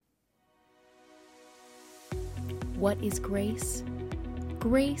What is grace?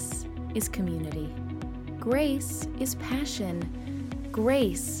 Grace is community. Grace is passion.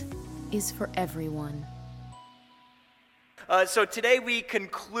 Grace is for everyone. So today we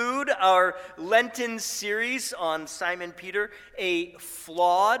conclude our Lenten series on Simon Peter, a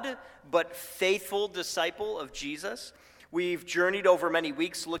flawed but faithful disciple of Jesus. We've journeyed over many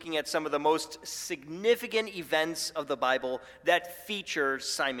weeks looking at some of the most significant events of the Bible that feature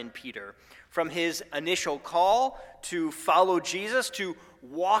Simon Peter. From his initial call to follow Jesus, to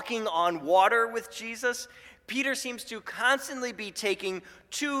walking on water with Jesus, Peter seems to constantly be taking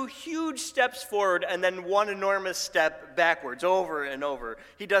two huge steps forward and then one enormous step backwards over and over.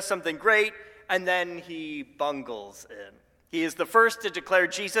 He does something great, and then he bungles in. He is the first to declare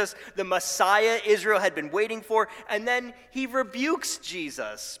Jesus the Messiah Israel had been waiting for, and then he rebukes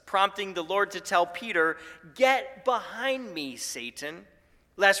Jesus, prompting the Lord to tell Peter, "Get behind me, Satan."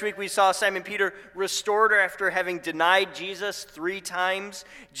 Last week we saw Simon Peter restored after having denied Jesus 3 times.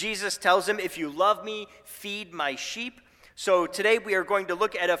 Jesus tells him, "If you love me, feed my sheep." So today we are going to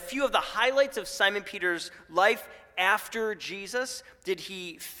look at a few of the highlights of Simon Peter's life after Jesus. Did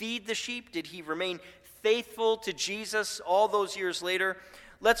he feed the sheep? Did he remain faithful to Jesus all those years later?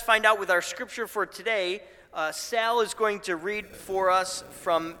 Let's find out with our scripture for today. Sal is going to read for us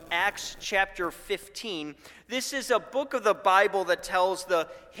from Acts chapter 15. This is a book of the Bible that tells the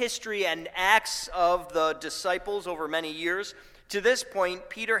history and acts of the disciples over many years. To this point,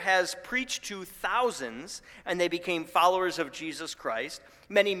 Peter has preached to thousands, and they became followers of Jesus Christ.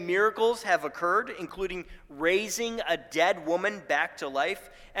 Many miracles have occurred, including raising a dead woman back to life,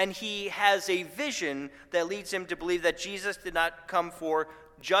 and he has a vision that leads him to believe that Jesus did not come for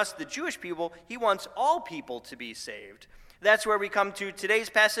just the Jewish people. He wants all people to be saved. That's where we come to today's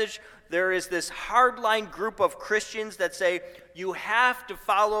passage. There is this hardline group of Christians that say you have to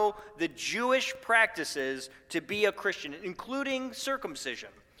follow the Jewish practices to be a Christian, including circumcision.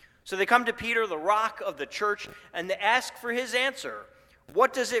 So they come to Peter, the rock of the church, and they ask for his answer.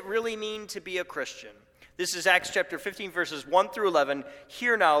 What does it really mean to be a Christian? This is Acts chapter 15, verses 1 through 11.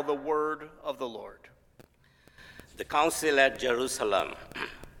 Hear now the word of the Lord. The council at Jerusalem.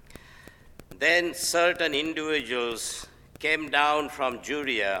 Then certain individuals came down from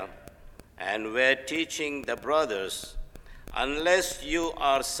Judea and were teaching the brothers, "Unless you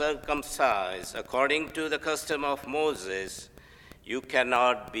are circumcised according to the custom of Moses, you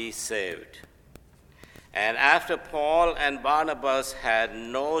cannot be saved." And after Paul and Barnabas had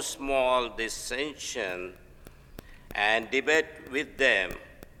no small dissension and debate with them,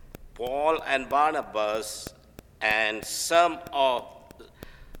 Paul and Barnabas and some of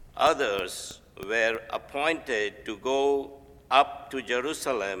others were appointed to go up to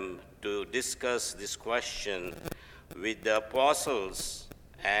Jerusalem to discuss this question with the apostles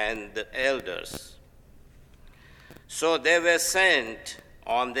and the elders. So they were sent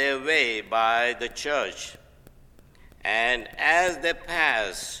on their way by the church, and as they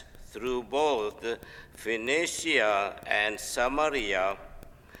passed through both Phoenicia and Samaria,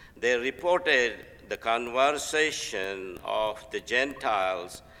 they reported the conversation of the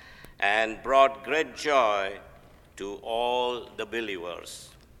Gentiles and brought great joy to all the believers.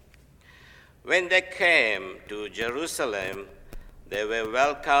 When they came to Jerusalem, they were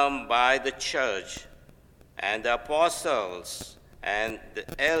welcomed by the church and the apostles and the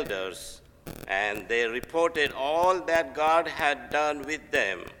elders, and they reported all that God had done with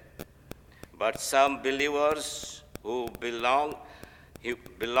them. But some believers who belonged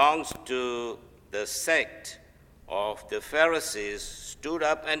to the sect of the Pharisees stood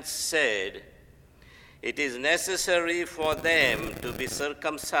up and said, "It is necessary for them to be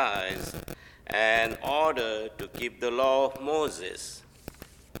circumcised in order to keep the law of Moses."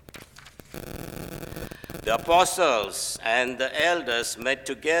 The apostles and the elders met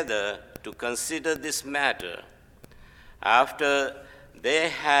together to consider this matter. After there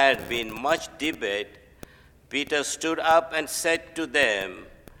had been much debate, Peter stood up and said to them,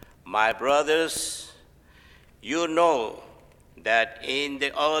 "My brothers, you know that in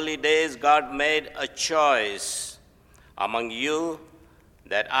the early days God made a choice among you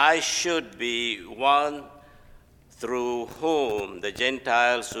that I should be one through whom the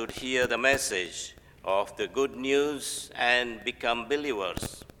Gentiles would hear the message of the good news and become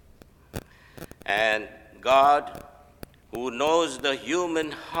believers. And God, who knows the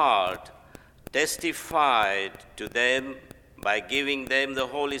human heart, testified to them by giving them the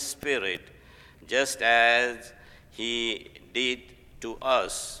Holy Spirit, just as He did to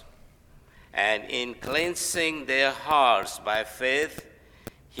us. And in cleansing their hearts by faith,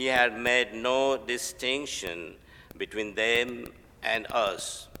 He had made no distinction between them and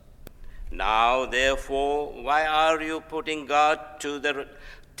us, Now, therefore, why are you putting God to the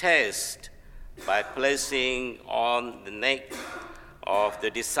test by placing on the neck of the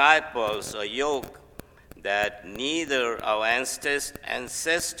disciples a yoke that neither our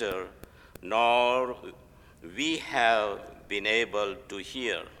ancestor nor we have been able to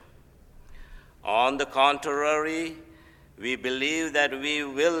hear? On the contrary, we believe that we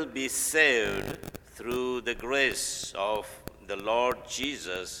will be saved through the grace of the Lord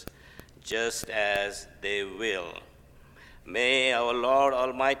Jesus, just as they will. May our Lord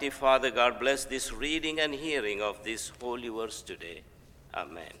Almighty Father God bless this reading and hearing of this holy verse today.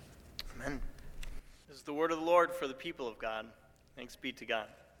 Amen. Amen. This is the word of the Lord for the people of God. Thanks be to God.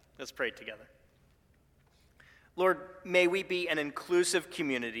 Let's pray together. Lord, may we be an inclusive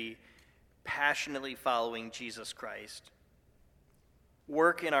community passionately following Jesus Christ.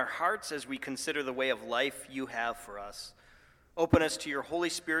 Work in our hearts as we consider the way of life you have for us. Open us to your Holy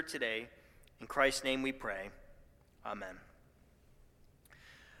Spirit today. In Christ's name we pray. Amen.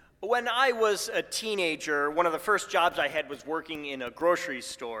 When I was a teenager, one of the first jobs I had was working in a grocery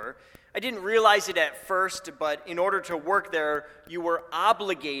store. I didn't realize it at first, but in order to work there, you were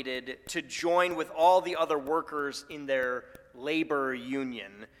obligated to join with all the other workers in their labor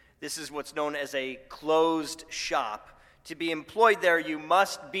union. This is what's known as a closed shop. To be employed there, you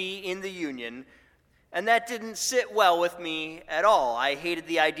must be in the union, and that didn't sit well with me at all. I hated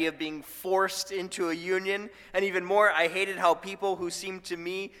the idea of being forced into a union, and even more, I hated how people who seemed to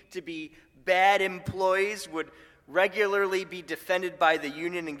me to be bad employees would regularly be defended by the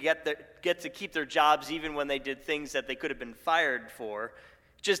union and get to keep their jobs even when they did things that they could have been fired for.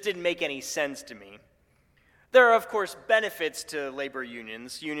 It just didn't make any sense to me. There are, of course, benefits to labor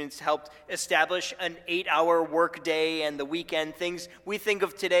unions. Unions helped establish an 8-hour workday and the weekend, things we think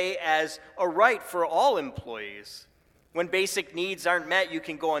of today as a right for all employees. When basic needs aren't met, you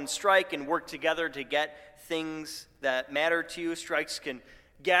can go on strike and work together to get things that matter to you. Strikes can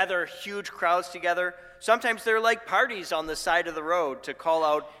gather huge crowds together. Sometimes they're like parties on the side of the road to call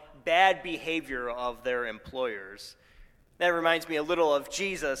out bad behavior of their employers. That reminds me a little of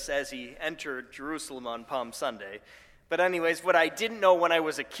Jesus as he entered Jerusalem on Palm Sunday. But anyways, what I didn't know when I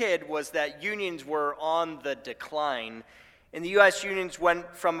was a kid was that unions were on the decline. In the U.S., unions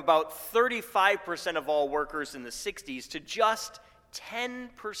went from about 35% of all workers in the 60s to just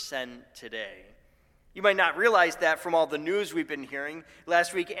 10% today. You might not realize that from all the news we've been hearing.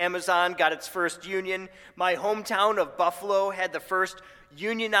 Last week, Amazon got its first union. My hometown of Buffalo had the first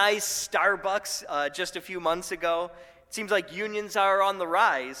unionized Starbucks just a few months ago. It seems like unions are on the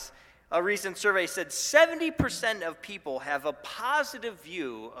rise. A recent survey said 70% of people have a positive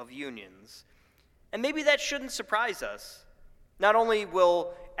view of unions. And maybe that shouldn't surprise us. Not only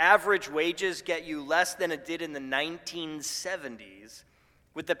will average wages get you less than it did in the 1970s,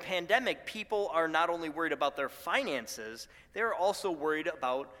 with the pandemic, people are not only worried about their finances, they're also worried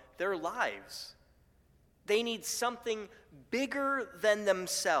about their lives. They need something bigger than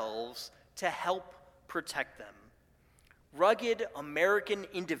themselves to help protect them. Rugged American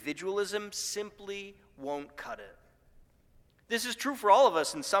individualism simply won't cut it. This is true for all of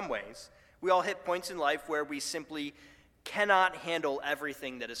us in some ways. We all hit points in life where we simply cannot handle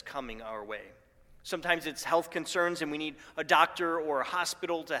everything that is coming our way. Sometimes it's health concerns and we need a doctor or a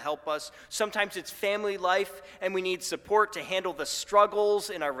hospital to help us. Sometimes it's family life and we need support to handle the struggles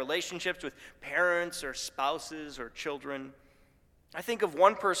in our relationships with parents or spouses or children. I think of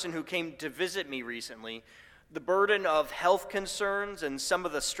one person who came to visit me recently. The burden of health concerns and some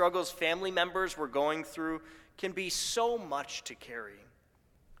of the struggles family members were going through can be so much to carry.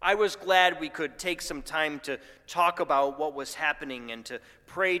 I was glad we could take some time to talk about what was happening and to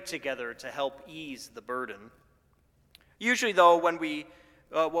pray together to help ease the burden. Usually, though, when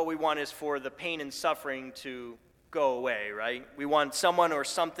what we want is for the pain and suffering to go away, right? We want someone or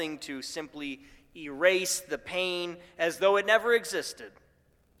something to simply erase the pain as though it never existed.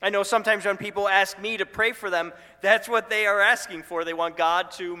 I know sometimes when people ask me to pray for them, that's what they are asking for. They want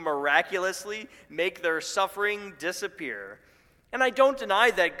God to miraculously make their suffering disappear. And I don't deny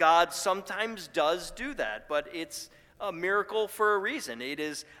that God sometimes does do that, but it's a miracle for a reason. It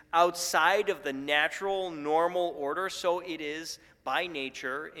is outside of the natural, normal order, so it is, by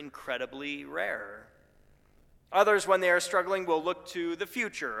nature, incredibly rare. Others, when they are struggling, will look to the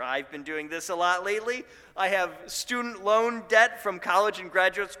future. I've been doing this a lot lately. I have student loan debt from college and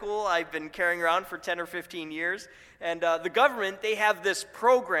graduate school I've been carrying around for 10 or 15 years. And the government, they have this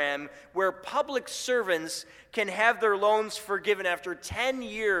program where public servants can have their loans forgiven after 10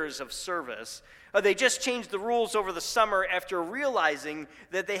 years of service. They just changed the rules over the summer after realizing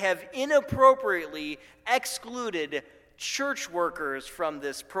that they have inappropriately excluded church workers from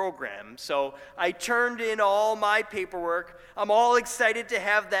this program. So I turned in all my paperwork. I'm all excited to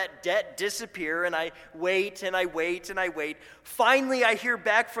have that debt disappear, and I wait and I wait and I wait. Finally, I hear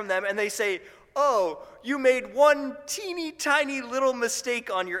back from them, and they say, "Oh, you made one teeny tiny little mistake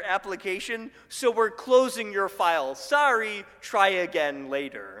on your application, so we're closing your file. Sorry, try again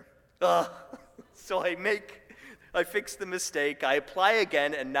later." So I fix the mistake, I apply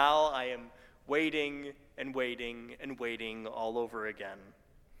again, and now I am waiting and waiting and waiting all over again.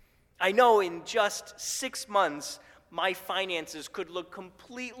 I know in just 6 months, my finances could look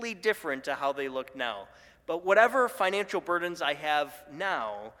completely different to how they look now. But whatever financial burdens I have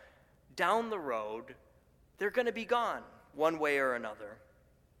now, down the road, they're going to be gone one way or another.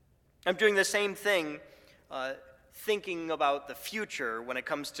 I'm doing the same thing, thinking about the future when it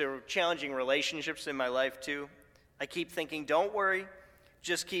comes to challenging relationships in my life too. I keep thinking, don't worry,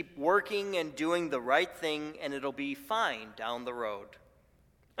 just keep working and doing the right thing and it'll be fine down the road.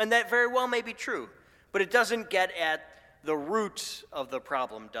 And that very well may be true, but it doesn't get at the root of the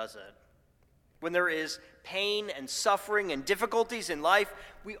problem, does it? When there is pain and suffering and difficulties in life,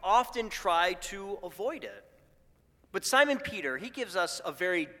 we often try to avoid it. But Simon Peter, he gives us a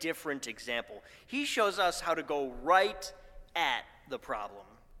very different example. He shows us how to go right at the problem.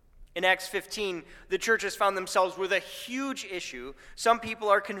 In Acts 15, the church has found themselves with a huge issue. Some people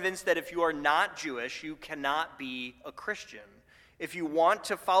are convinced that if you are not Jewish, you cannot be a Christian. If you want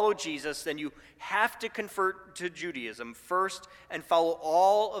to follow Jesus, then you have to convert to Judaism first and follow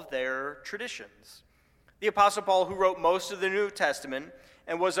all of their traditions. The Apostle Paul, who wrote most of the New Testament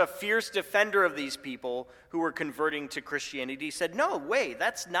and was a fierce defender of these people who were converting to Christianity, said, "No way,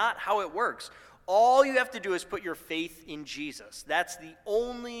 that's not how it works. All you have to do is put your faith in Jesus. That's the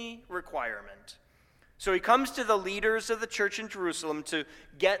only requirement." So he comes to the leaders of the church in Jerusalem to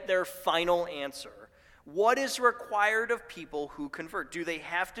get their final answer. What is required of people who convert? Do they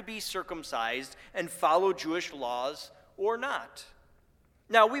have to be circumcised and follow Jewish laws or not?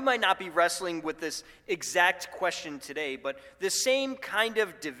 Now, we might not be wrestling with this exact question today, but the same kind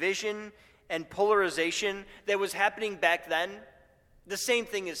of division and polarization that was happening back then, the same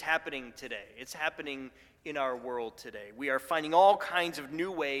thing is happening today. It's happening in our world today. We are finding all kinds of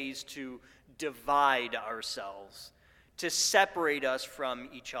new ways to divide ourselves, to separate us from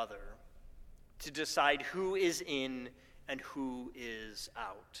each other, to decide who is in and who is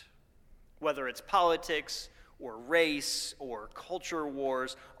out. Whether it's politics or race or culture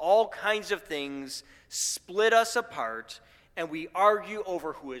wars, all kinds of things split us apart, and we argue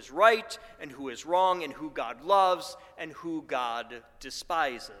over who is right and who is wrong and who God loves and who God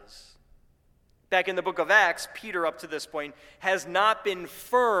despises. Back in the book of Acts, Peter, up to this point, has not been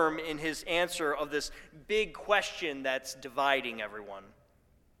firm in his answer of this big question that's dividing everyone.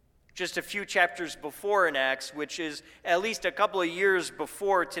 Just a few chapters before in Acts, which is at least a couple of years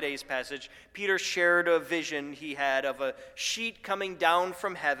before today's passage, Peter shared a vision he had of a sheet coming down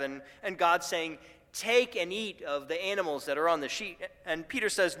from heaven, and God saying, "Take and eat of the animals that are on the sheet." And Peter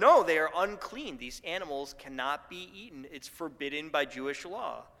says, "No, they are unclean. These animals cannot be eaten. It's forbidden by Jewish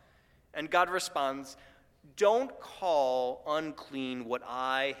law." And God responds, "Don't call unclean what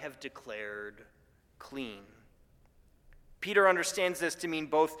I have declared clean." Peter understands this to mean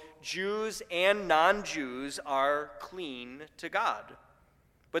both Jews and non-Jews are clean to God.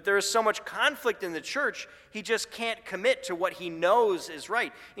 But there is so much conflict in the church, he just can't commit to what he knows is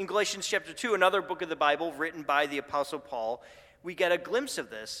right. In Galatians chapter 2, another book of the Bible written by the Apostle Paul, we get a glimpse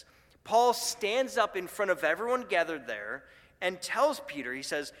of this. Paul stands up in front of everyone gathered there and tells Peter, he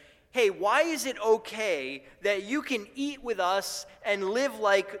says, "Hey, why is it okay that you can eat with us and live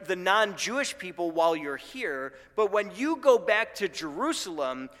like the non-Jewish people while you're here, but when you go back to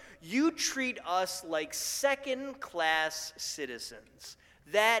Jerusalem, you treat us like second-class citizens?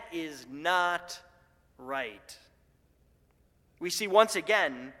 That is not right." We see once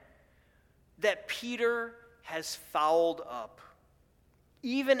again that Peter has fouled up.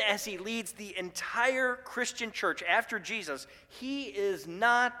 Even as he leads the entire Christian church after Jesus, he is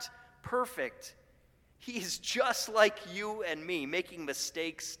not perfect. He is just like you and me, making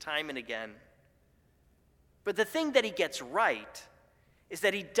mistakes time and again. But the thing that he gets right is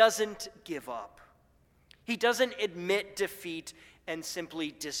that he doesn't give up. He doesn't admit defeat and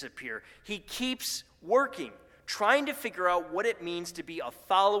simply disappear. He keeps working, trying to figure out what it means to be a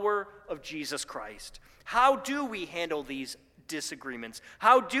follower of Jesus Christ. How do we handle these disagreements?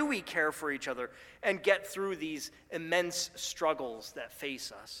 How do we care for each other and get through these immense struggles that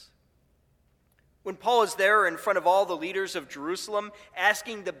face us? When Paul is there in front of all the leaders of Jerusalem,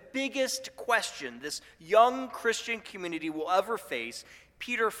 asking the biggest question this young Christian community will ever face,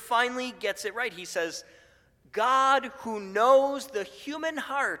 Peter finally gets it right. He says, God, who knows the human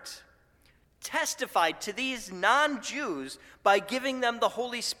heart, testified to these non-Jews by giving them the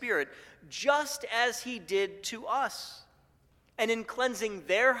Holy Spirit, just as he did to us. And in cleansing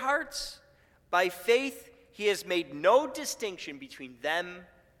their hearts, by faith, he has made no distinction between them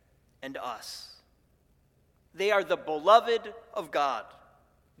and us. They are the beloved of God,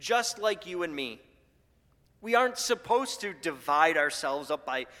 just like you and me. We aren't supposed to divide ourselves up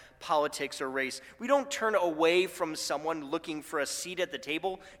by politics or race. We don't turn away from someone looking for a seat at the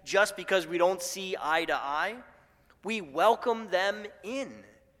table just because we don't see eye to eye. We welcome them in.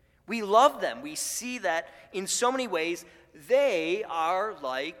 We love them. We see that in so many ways they are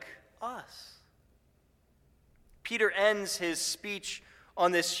like us. Peter ends his speech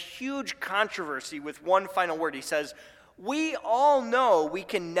on this huge controversy with one final word. He says, "We all know we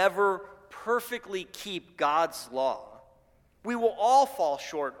can never perfectly keep God's law. We will all fall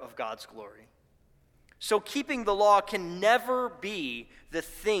short of God's glory. So keeping the law can never be the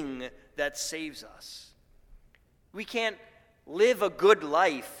thing that saves us. We can't live a good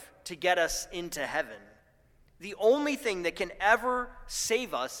life to get us into heaven. The only thing that can ever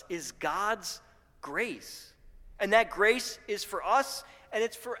save us is God's grace. And that grace is for us, and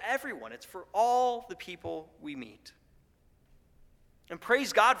it's for everyone. It's for all the people we meet. And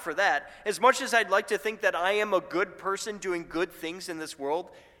praise God for that. As much as I'd like to think that I am a good person doing good things in this world,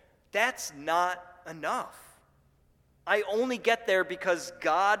 that's not enough. I only get there because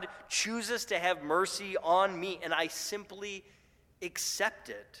God chooses to have mercy on me, and I simply accept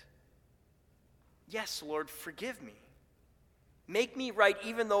it. Yes, Lord, forgive me. Make me right,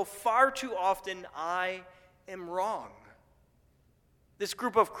 even though far too often I am wrong. This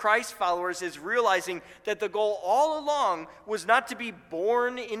group of Christ followers is realizing that the goal all along was not to be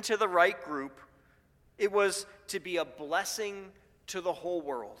born into the right group. It was to be a blessing to the whole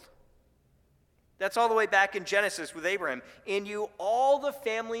world. That's all the way back in Genesis with Abraham. In you all the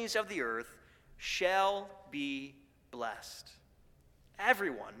families of the earth shall be blessed.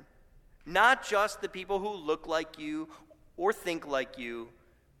 Everyone, not just the people who look like you or think like you,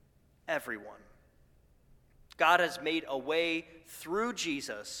 everyone. God has made a way through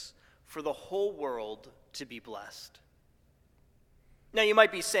Jesus for the whole world to be blessed. Now you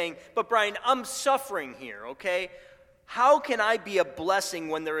might be saying, but Brian, I'm suffering here, okay? How can I be a blessing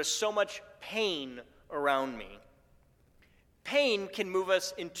when there is so much pain around me? Pain can move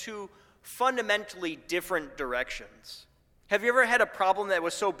us in two fundamentally different directions. Have you ever had a problem that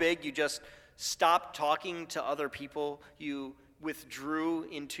was so big you just stopped talking to other people? You withdrew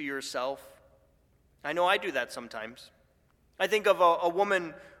into yourself? I know I do that sometimes. I think of a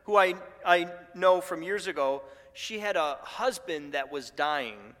woman who I know from years ago. She had a husband that was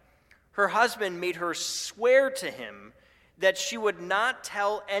dying. Her husband made her swear to him that she would not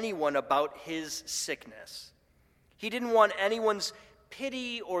tell anyone about his sickness. He didn't want anyone's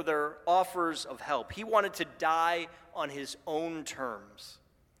pity or their offers of help. He wanted to die on his own terms.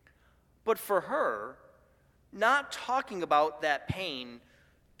 But for her, not talking about that pain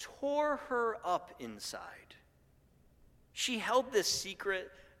tore her up inside. She held this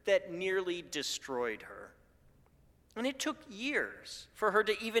secret that nearly destroyed her. And it took years for her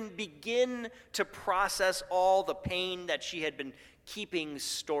to even begin to process all the pain that she had been keeping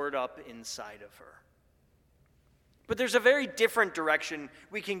stored up inside of her. But there's a very different direction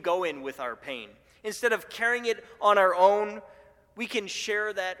we can go in with our pain. Instead of carrying it on our own, we can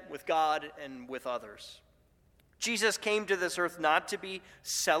share that with God and with others. Jesus came to this earth not to be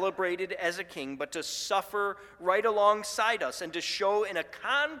celebrated as a king, but to suffer right alongside us and to show in a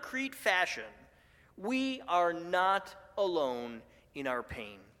concrete fashion we are not alone in our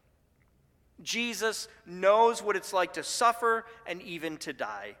pain. Jesus knows what it's like to suffer and even to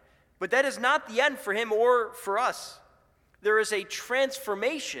die. But that is not the end for him or for us. There is a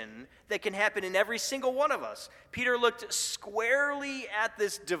transformation that can happen in every single one of us. Peter looked squarely at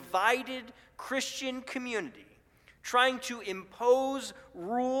this divided Christian community, trying to impose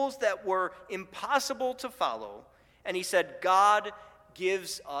rules that were impossible to follow. And he said, God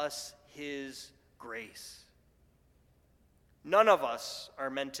gives us his grace. None of us are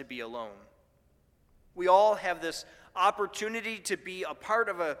meant to be alone. We all have this opportunity to be a part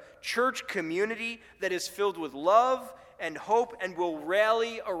of a church community that is filled with love and hope and will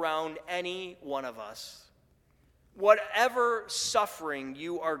rally around any one of us. Whatever suffering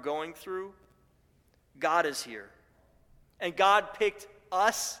you are going through, God is here. And God picked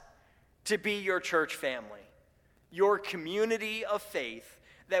us to be your church family, your community of faith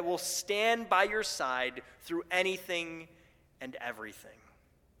that will stand by your side through anything and everything.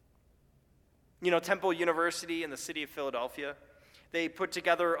 You know, Temple University in the city of Philadelphia, They put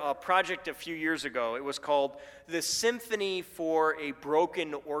together a project a few years ago. It was called the Symphony for a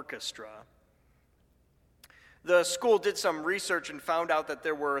Broken Orchestra. The school did some research and found out that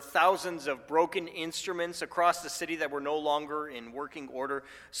there were thousands of broken instruments across the city that were no longer in working order.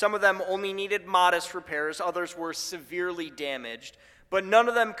 Some of them only needed modest repairs, others were severely damaged, but none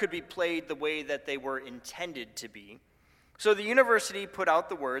of them could be played the way that they were intended to be. So the university put out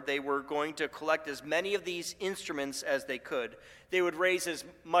the word they were going to collect as many of these instruments as they could. They would raise as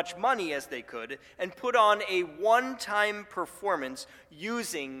much money as they could and put on a one-time performance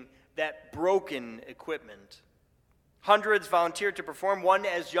using that broken equipment. Hundreds volunteered to perform, one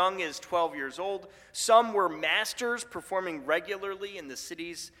as young as 12 years old. Some were masters performing regularly in the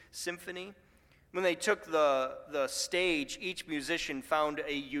city's symphony. When they took the stage, each musician found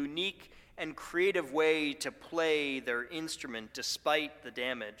a unique and creative way to play their instrument despite the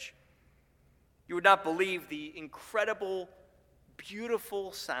damage. You would not believe the incredible,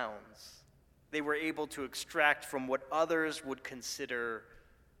 beautiful sounds they were able to extract from what others would consider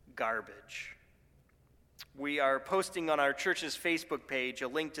garbage. We are posting on our church's Facebook page a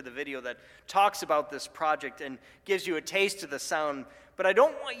link to the video that talks about this project and gives you a taste of the sound, but I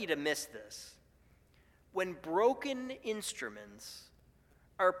don't want you to miss this. When broken instruments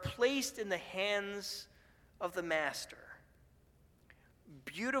are placed in the hands of the master,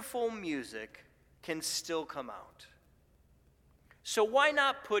 beautiful music can still come out. So why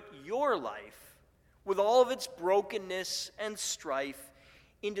not put your life, with all of its brokenness and strife,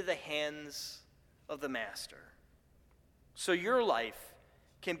 into the hands of the master, so your life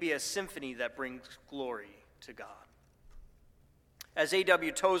can be a symphony that brings glory to God? As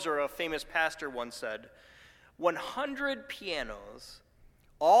A.W. Tozer, a famous pastor, once said, 100 pianos,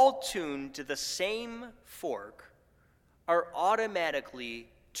 all tuned to the same fork, are automatically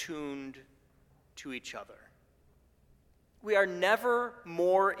tuned to each other. We are never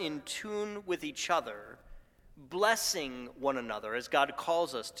more in tune with each other, blessing one another as God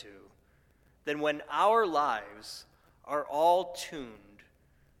calls us to, than when our lives are all tuned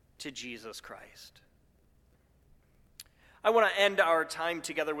to Jesus Christ. I want to end our time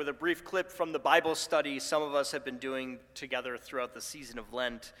together with a brief clip from the Bible study some of us have been doing together throughout the season of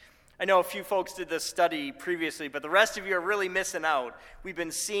Lent. I know a few folks did this study previously, but the rest of you are really missing out. We've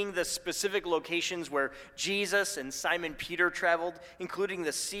been seeing the specific locations where Jesus and Simon Peter traveled, including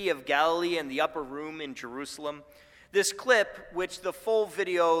the Sea of Galilee and the upper room in Jerusalem. This clip, which the full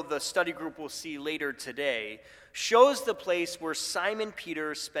video the study group will see later today, shows the place where Simon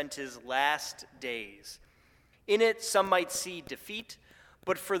Peter spent his last days. In it, some might see defeat,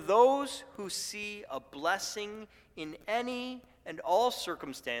 but for those who see a blessing in any and all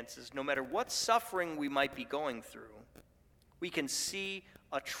circumstances, no matter what suffering we might be going through, we can see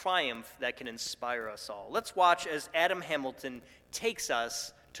a triumph that can inspire us all. Let's watch as Adam Hamilton takes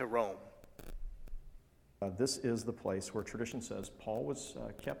us to Rome. This is the place where tradition says Paul was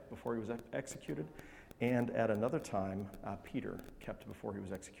kept before he was executed, and at another time, Peter kept before he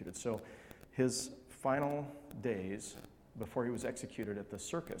was executed. So his final days before he was executed at the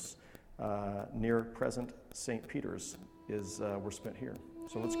circus near present St. Peter's were spent here.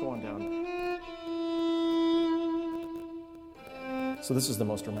 So let's go on down. So this is the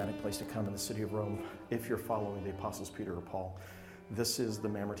most dramatic place to come in the city of Rome if you're following the apostles Peter or Paul. This is the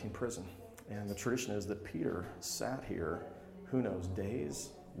Mamertine prison. And the tradition is that Peter sat here, who knows,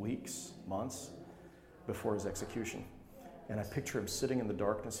 days, weeks, months before his execution. And I picture him sitting in the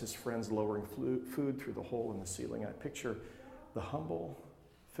darkness, his friends lowering food through the hole in the ceiling. I picture the humble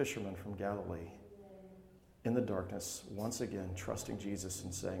fisherman from Galilee in the darkness, once again trusting Jesus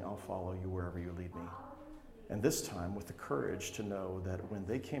and saying, I'll follow you wherever you lead me. And this time with the courage to know that when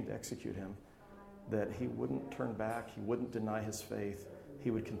they came to execute him, that he wouldn't turn back, he wouldn't deny his faith, he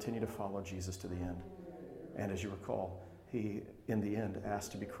would continue to follow Jesus to the end. And as you recall, he, in the end,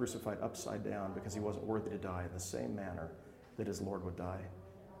 asked to be crucified upside down because he wasn't worthy to die in the same manner that his Lord would die.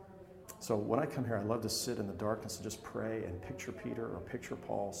 So when I come here, I love to sit in the darkness and just pray and picture Peter or picture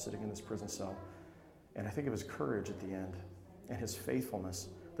Paul sitting in this prison cell. And I think of his courage at the end and his faithfulness,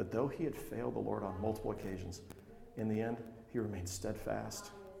 that though he had failed the Lord on multiple occasions, in the end, he remained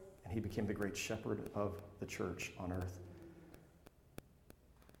steadfast and he became the great shepherd of the church on earth.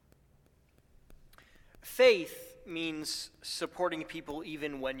 Faith means supporting people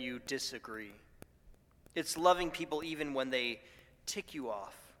even when you disagree. It's loving people even when they tick you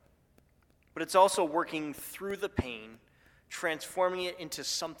off. But it's also working through the pain, transforming it into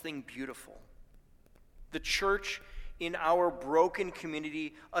something beautiful. The church in our broken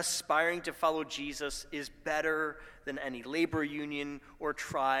community aspiring to follow Jesus is better than any labor union or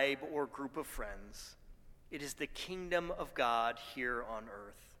tribe or group of friends. It is the kingdom of God here on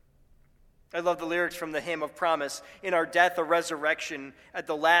earth. I love the lyrics from the hymn of promise. In our death, a resurrection, at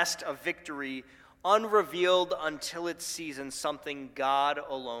the last, a victory, unrevealed until its season, something God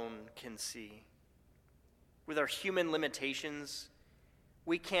alone can see. With our human limitations,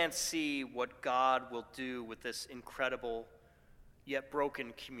 we can't see what God will do with this incredible yet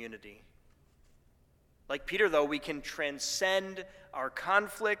broken community. Like Peter, though, we can transcend our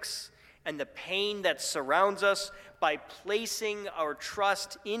conflicts and the pain that surrounds us by placing our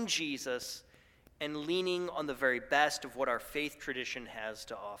trust in Jesus and leaning on the very best of what our faith tradition has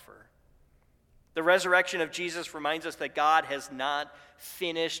to offer. The resurrection of Jesus reminds us that God has not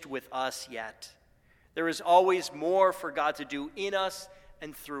finished with us yet. There is always more for God to do in us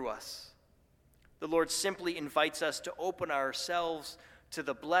and through us. The Lord simply invites us to open ourselves to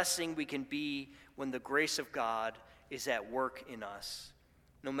the blessing we can be when the grace of God is at work in us.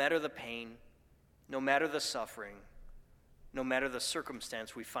 No matter the pain, no matter the suffering, no matter the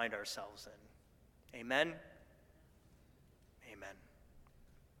circumstance we find ourselves in. Amen. Amen.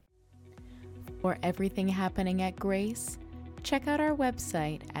 For everything happening at Grace, check out our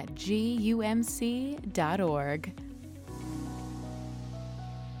website at gumc.org.